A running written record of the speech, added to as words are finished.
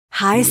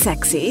Hi,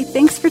 sexy.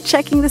 Thanks for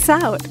checking this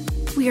out.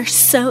 We are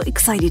so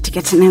excited to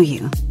get to know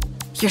you.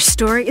 Your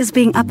story is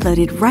being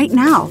uploaded right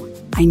now.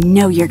 I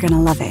know you're going to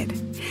love it.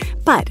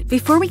 But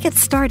before we get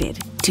started,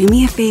 do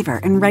me a favor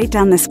and write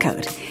down this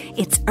code.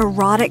 It's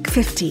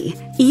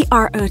erotic50,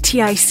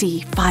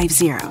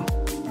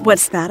 EROTIC50.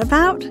 What's that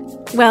about?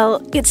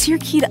 Well, it's your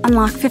key to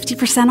unlock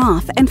 50%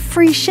 off and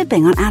free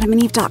shipping on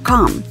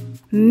adamandeve.com.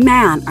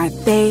 Man, are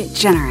they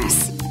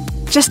generous.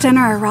 Just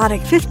enter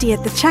erotic50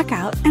 at the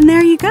checkout, and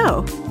there you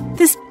go.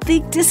 This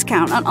big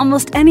discount on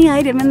almost any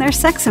item in their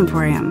sex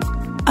emporium.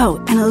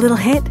 Oh, and a little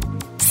hit?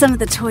 Some of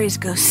the toys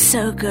go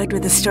so good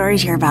with the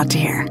stories you're about to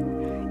hear.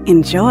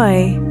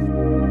 Enjoy!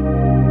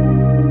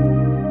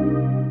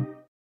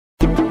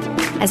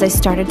 As I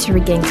started to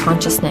regain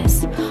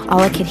consciousness, all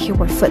I could hear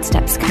were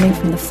footsteps coming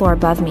from the floor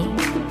above me.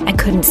 I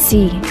couldn't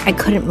see, I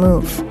couldn't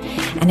move,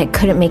 and I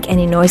couldn't make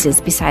any noises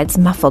besides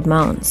muffled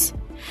moans.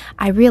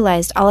 I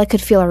realized all I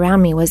could feel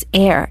around me was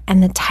air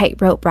and the tight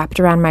rope wrapped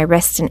around my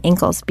wrists and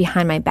ankles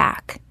behind my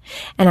back,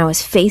 and I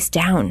was face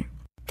down.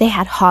 They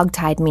had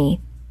hog-tied me.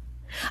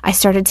 I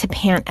started to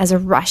pant as a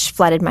rush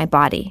flooded my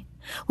body.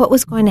 What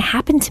was going to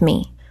happen to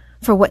me?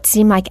 For what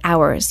seemed like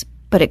hours,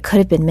 but it could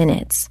have been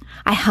minutes,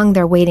 I hung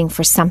there waiting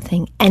for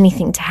something,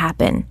 anything to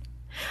happen.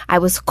 I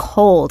was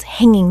cold,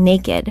 hanging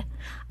naked,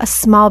 a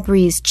small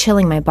breeze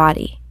chilling my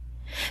body.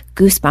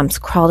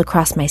 Goosebumps crawled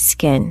across my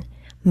skin,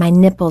 my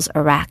nipples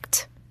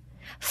erect.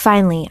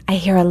 Finally, I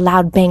hear a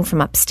loud bang from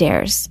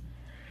upstairs.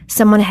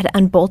 Someone had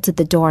unbolted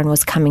the door and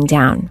was coming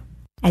down.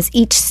 As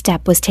each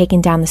step was taken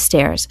down the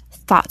stairs,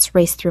 thoughts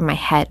raced through my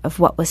head of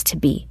what was to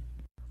be.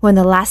 When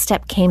the last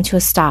step came to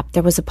a stop,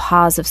 there was a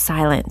pause of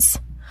silence.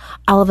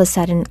 All of a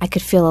sudden, I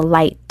could feel a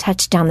light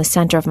touch down the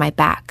center of my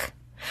back.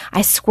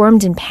 I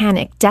squirmed in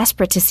panic,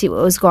 desperate to see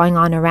what was going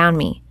on around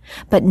me,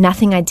 but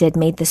nothing I did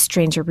made the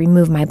stranger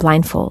remove my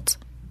blindfold.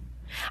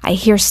 I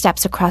hear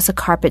steps across a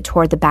carpet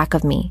toward the back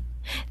of me,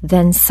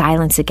 then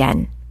silence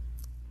again.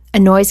 A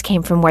noise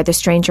came from where the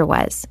stranger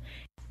was,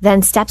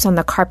 then steps on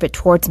the carpet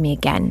towards me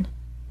again.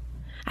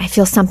 I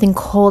feel something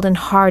cold and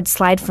hard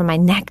slide from my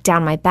neck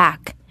down my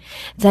back,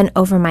 then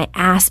over my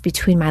ass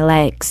between my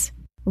legs,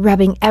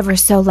 rubbing ever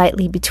so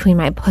lightly between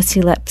my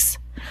pussy lips.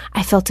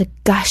 I felt a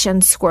gush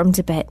and squirmed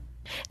a bit.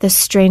 The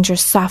stranger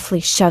softly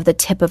shoved the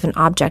tip of an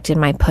object in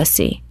my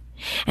pussy,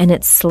 and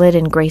it slid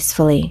in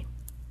gracefully.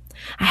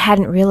 I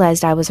hadn't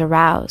realized I was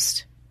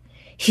aroused.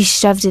 He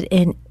shoved it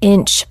in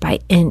inch by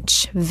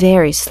inch,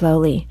 very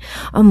slowly,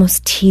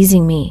 almost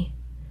teasing me.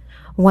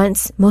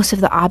 Once most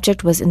of the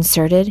object was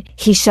inserted,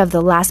 he shoved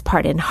the last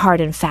part in hard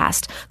and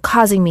fast,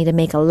 causing me to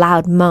make a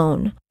loud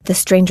moan. The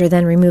stranger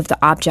then removed the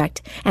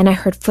object, and I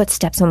heard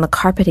footsteps on the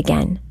carpet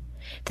again.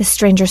 The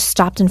stranger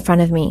stopped in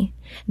front of me.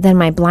 Then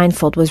my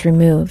blindfold was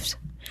removed.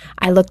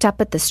 I looked up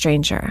at the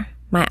stranger,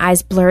 my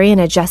eyes blurry and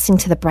adjusting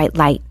to the bright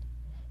light.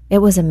 It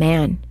was a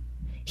man.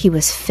 He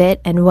was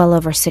fit and well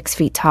over 6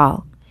 feet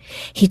tall.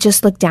 He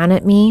just looked down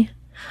at me.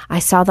 I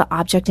saw the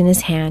object in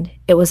his hand.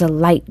 It was a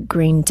light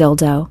green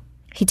dildo.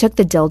 He took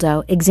the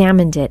dildo,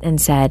 examined it,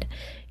 and said,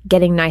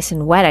 "Getting nice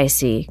and wet, I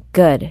see.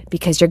 Good,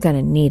 because you're going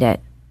to need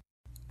it."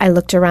 I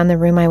looked around the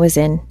room I was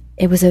in.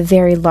 It was a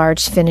very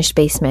large finished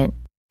basement.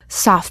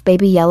 Soft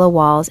baby yellow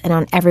walls, and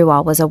on every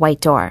wall was a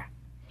white door.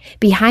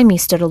 Behind me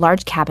stood a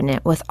large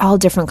cabinet with all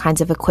different kinds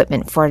of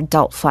equipment for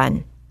adult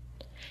fun.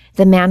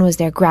 The man was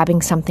there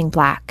grabbing something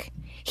black.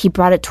 He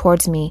brought it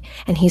towards me,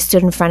 and he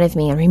stood in front of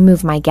me and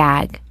removed my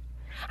gag.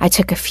 I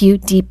took a few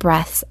deep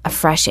breaths of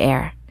fresh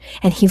air,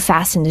 and he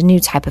fastened a new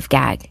type of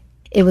gag.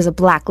 It was a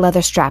black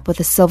leather strap with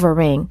a silver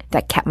ring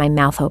that kept my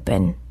mouth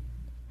open.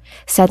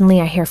 Suddenly,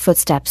 I hear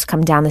footsteps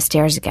come down the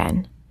stairs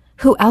again.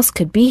 Who else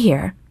could be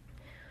here?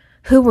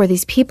 Who were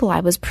these people I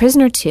was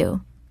prisoner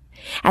to?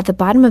 At the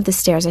bottom of the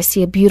stairs, I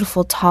see a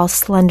beautiful, tall,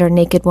 slender,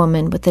 naked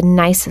woman with the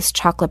nicest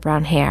chocolate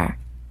brown hair.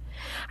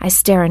 I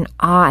stare in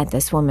awe at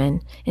this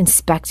woman,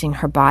 inspecting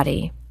her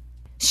body.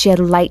 She had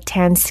light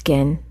tan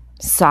skin,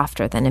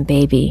 softer than a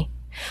baby,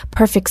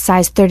 perfect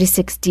size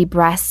 36D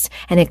breasts,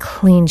 and a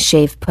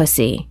clean-shaved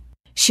pussy.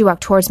 She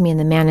walked towards me and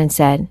the man and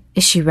said,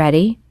 "Is she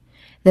ready?"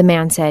 The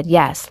man said,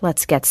 "Yes,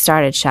 let's get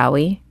started, shall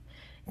we?"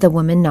 The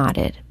woman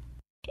nodded.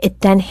 It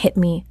then hit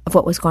me of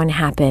what was going to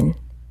happen.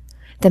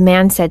 The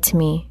man said to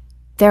me,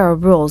 "There are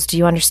rules, do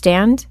you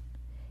understand?"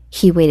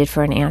 He waited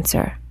for an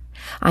answer.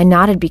 I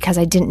nodded because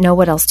I didn't know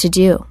what else to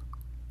do.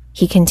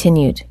 He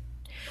continued,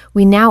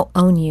 "We now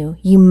own you.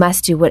 You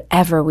must do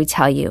whatever we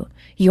tell you.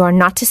 You are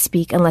not to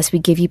speak unless we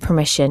give you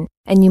permission,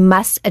 and you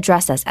must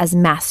address us as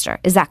master.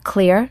 Is that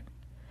clear?"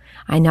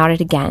 I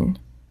nodded again.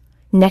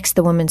 Next,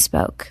 the woman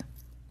spoke.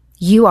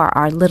 "You are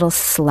our little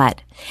slut,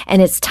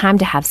 and it's time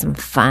to have some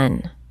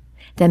fun."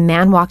 The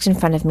man walked in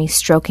front of me,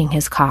 stroking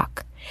his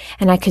cock,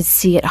 and I could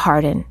see it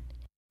harden.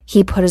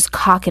 He put his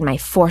cock in my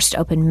forced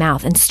open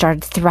mouth and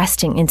started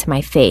thrusting into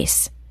my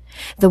face.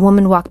 The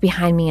woman walked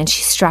behind me and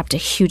she strapped a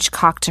huge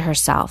cock to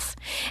herself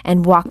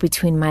and walked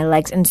between my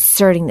legs,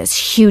 inserting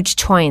this huge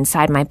toy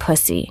inside my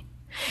pussy.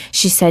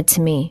 She said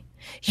to me,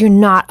 "You're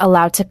not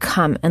allowed to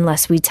come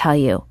unless we tell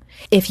you.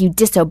 If you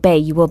disobey,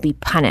 you will be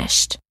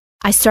punished."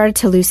 I started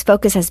to lose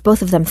focus as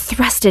both of them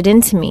thrusted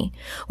into me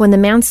when the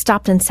man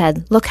stopped and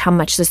said, "Look how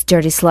much this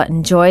dirty slut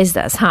enjoys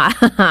this, ha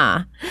ha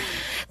ha."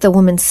 The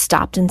woman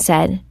stopped and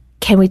said,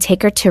 "Can we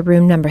take her to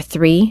room number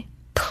 3,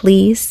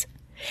 please?"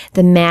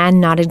 The man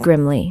nodded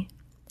grimly.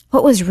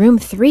 What was room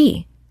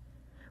 3?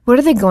 What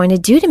are they going to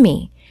do to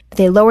me?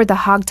 They lowered the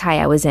hog tie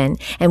I was in,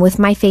 and with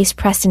my face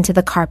pressed into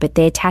the carpet,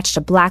 they attached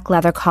a black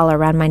leather collar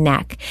around my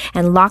neck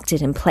and locked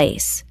it in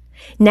place.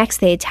 Next,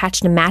 they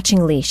attached a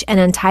matching leash and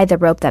untied the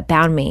rope that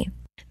bound me.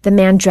 The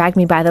man dragged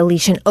me by the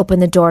leash and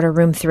opened the door to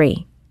room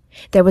 3.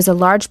 There was a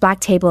large black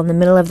table in the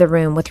middle of the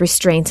room with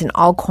restraints in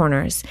all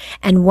corners,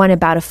 and one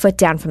about a foot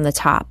down from the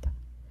top.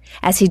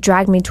 As he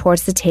dragged me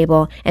towards the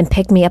table and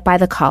picked me up by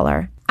the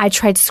collar, I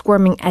tried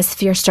squirming as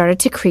fear started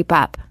to creep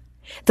up.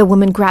 The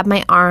woman grabbed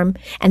my arm,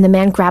 and the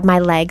man grabbed my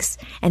legs,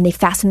 and they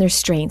fastened their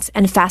restraints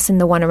and fastened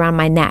the one around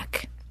my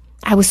neck.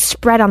 I was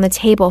spread on the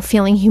table,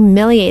 feeling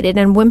humiliated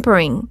and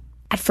whimpering.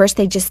 At first,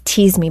 they just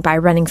teased me by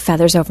running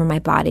feathers over my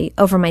body,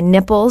 over my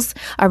nipples,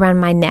 around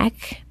my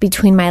neck,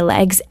 between my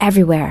legs,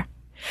 everywhere.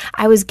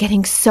 I was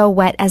getting so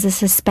wet as the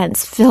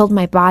suspense filled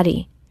my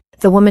body.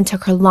 The woman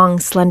took her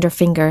long, slender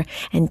finger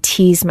and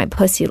teased my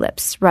pussy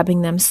lips,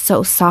 rubbing them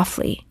so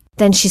softly.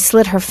 Then she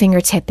slid her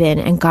fingertip in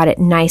and got it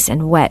nice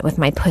and wet with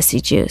my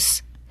pussy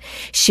juice.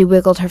 She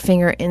wiggled her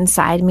finger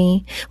inside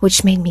me,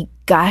 which made me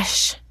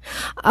gush.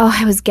 Oh,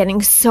 I was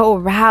getting so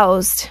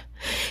aroused.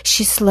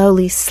 She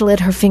slowly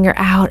slid her finger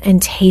out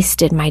and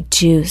tasted my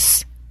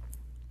juice.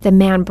 The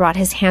man brought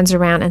his hands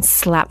around and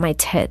slapped my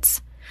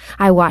tits.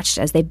 I watched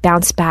as they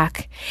bounced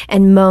back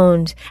and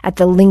moaned at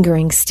the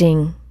lingering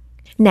sting.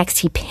 Next,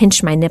 he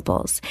pinched my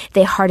nipples.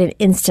 They hardened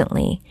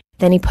instantly.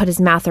 Then he put his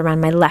mouth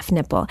around my left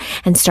nipple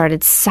and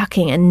started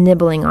sucking and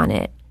nibbling on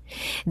it.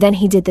 Then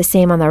he did the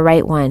same on the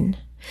right one.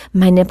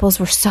 My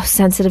nipples were so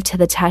sensitive to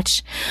the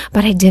touch,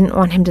 but I didn't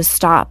want him to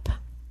stop.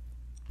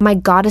 My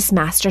goddess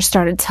master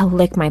started to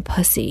lick my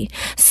pussy,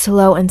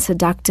 slow and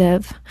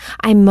seductive.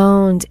 I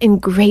moaned in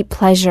great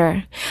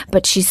pleasure,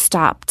 but she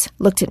stopped,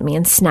 looked at me,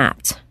 and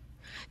snapped.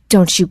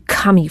 "Don't you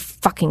come, you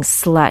fucking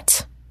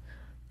slut."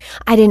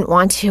 I didn't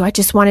want to. I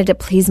just wanted to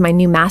please my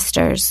new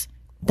masters.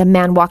 The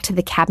man walked to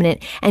the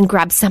cabinet and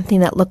grabbed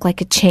something that looked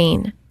like a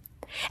chain.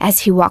 As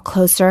he walked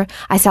closer,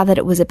 I saw that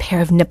it was a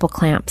pair of nipple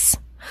clamps.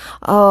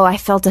 Oh, I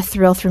felt a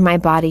thrill through my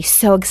body,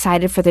 so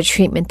excited for the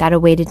treatment that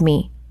awaited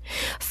me.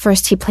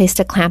 First, he placed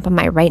a clamp on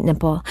my right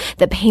nipple.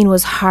 The pain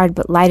was hard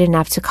but light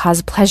enough to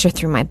cause pleasure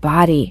through my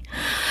body.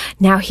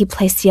 Now he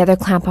placed the other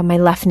clamp on my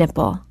left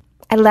nipple.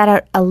 I let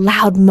out a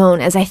loud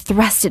moan as I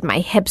thrusted my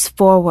hips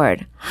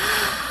forward.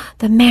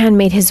 The man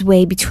made his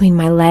way between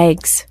my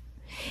legs.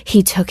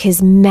 He took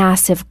his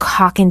massive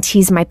cock and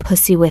teased my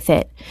pussy with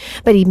it,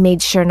 but he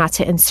made sure not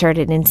to insert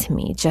it into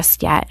me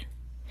just yet.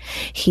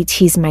 He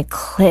teased my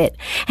clit,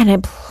 and I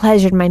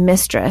pleasured my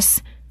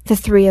mistress, the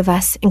three of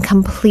us in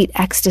complete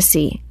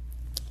ecstasy.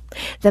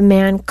 The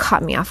man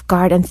caught me off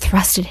guard and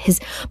thrusted his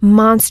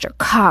monster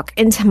cock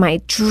into my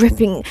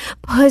dripping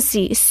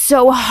pussy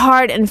so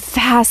hard and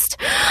fast.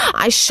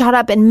 I shot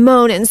up and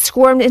moaned and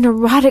squirmed in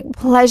erotic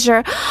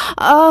pleasure.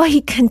 Oh,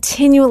 he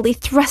continually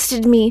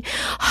thrusted me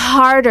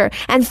harder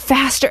and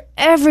faster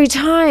every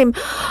time.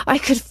 I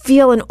could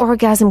feel an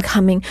orgasm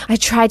coming. I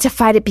tried to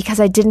fight it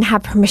because I didn't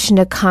have permission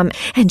to come,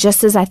 and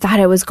just as I thought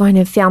I was going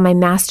to fail my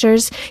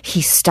masters,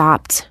 he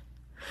stopped.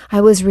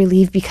 I was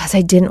relieved because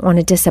I didn't want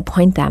to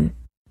disappoint them.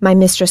 My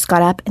mistress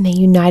got up and they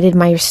united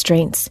my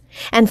restraints,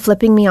 and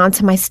flipping me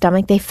onto my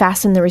stomach, they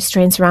fastened the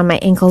restraints around my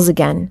ankles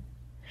again.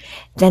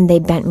 Then they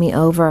bent me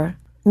over,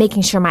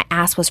 making sure my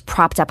ass was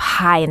propped up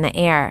high in the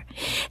air,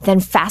 then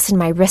fastened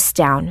my wrists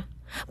down,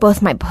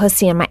 both my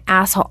pussy and my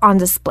asshole on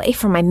display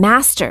for my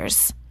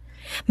masters.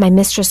 My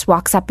mistress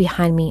walks up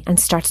behind me and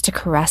starts to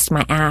caress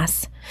my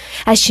ass.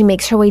 As she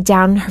makes her way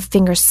down, her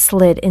fingers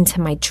slid into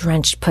my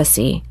drenched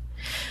pussy.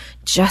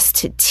 Just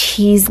to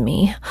tease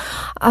me.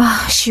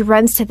 She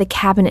runs to the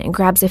cabinet and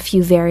grabs a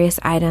few various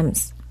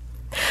items.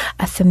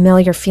 A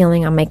familiar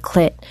feeling on my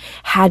clit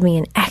had me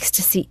in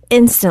ecstasy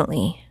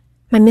instantly.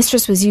 My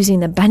mistress was using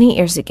the bunny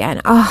ears again.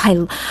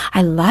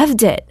 I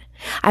loved it.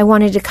 I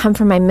wanted to come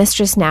for my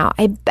mistress now.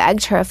 I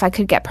begged her if I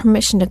could get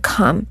permission to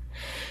come.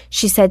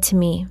 She said to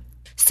me,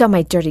 "So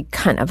my dirty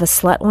cunt of a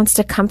slut wants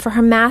to come for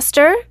her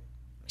master?"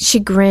 She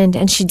grinned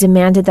and she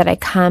demanded that I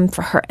come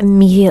for her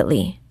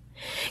immediately.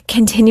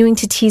 Continuing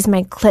to tease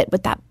my clit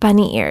with that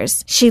bunny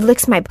ears, she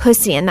licks my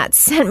pussy, and that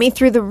sent me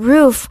through the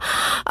roof.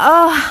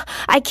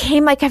 I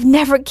came like I've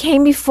never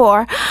came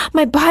before.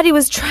 My body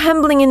was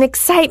trembling in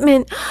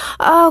excitement.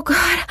 Oh,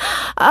 God.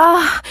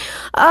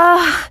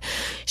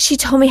 She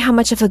told me how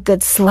much of a good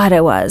slut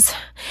I was,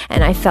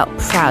 and I felt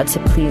proud to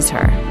please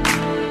her.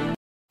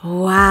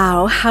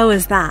 Wow, how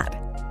was that?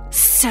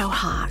 So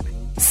hot.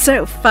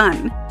 So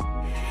fun.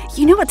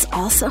 You know what's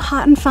also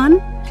hot and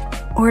fun?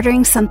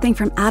 Ordering something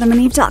from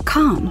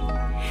AdamandEve.com.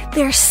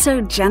 They're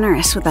so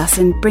generous with us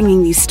in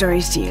bringing these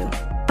stories to you,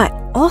 but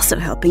also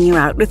helping you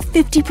out with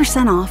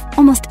 50% off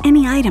almost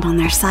any item on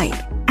their site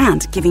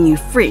and giving you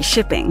free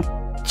shipping.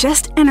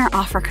 Just enter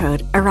offer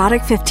code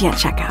EROTIC50 at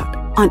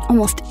checkout. on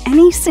almost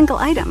any single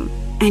item,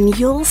 and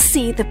you'll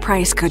see the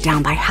price go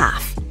down by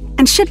half.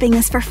 And shipping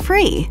is for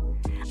free.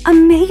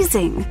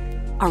 Amazing!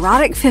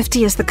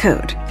 Erotic50 is the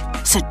code.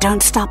 So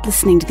don't stop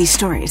listening to these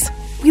stories.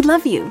 We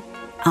love you.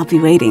 I'll be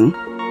waiting.